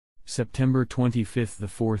September 25th. The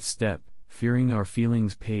fourth step, fearing our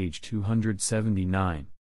feelings. Page 279.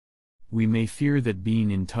 We may fear that being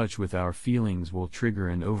in touch with our feelings will trigger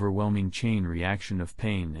an overwhelming chain reaction of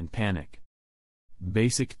pain and panic.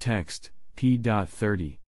 Basic text,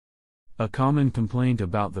 p.30. A common complaint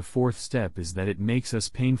about the fourth step is that it makes us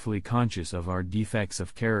painfully conscious of our defects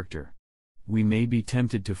of character. We may be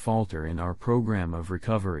tempted to falter in our program of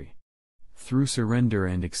recovery. Through surrender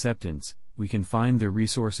and acceptance, we can find the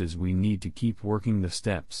resources we need to keep working the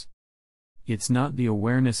steps. It's not the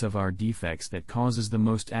awareness of our defects that causes the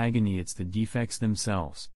most agony, it's the defects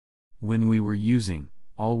themselves. When we were using,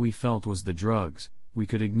 all we felt was the drugs, we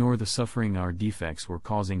could ignore the suffering our defects were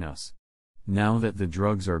causing us. Now that the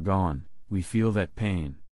drugs are gone, we feel that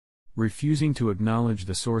pain. Refusing to acknowledge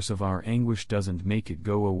the source of our anguish doesn't make it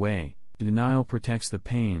go away, denial protects the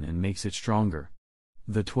pain and makes it stronger.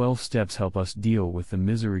 The 12 steps help us deal with the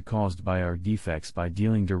misery caused by our defects by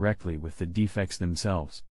dealing directly with the defects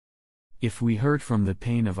themselves. If we hurt from the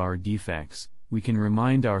pain of our defects, we can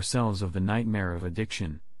remind ourselves of the nightmare of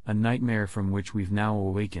addiction, a nightmare from which we've now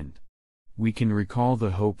awakened. We can recall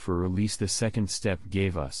the hope for release the second step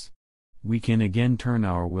gave us. We can again turn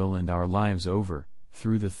our will and our lives over,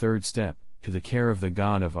 through the third step, to the care of the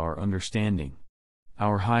God of our understanding.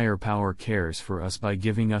 Our higher power cares for us by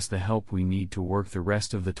giving us the help we need to work the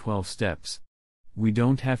rest of the 12 steps. We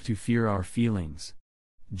don't have to fear our feelings.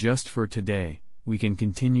 Just for today, we can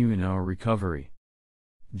continue in our recovery.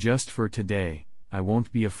 Just for today, I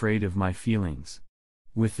won't be afraid of my feelings.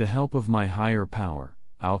 With the help of my higher power,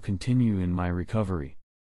 I'll continue in my recovery.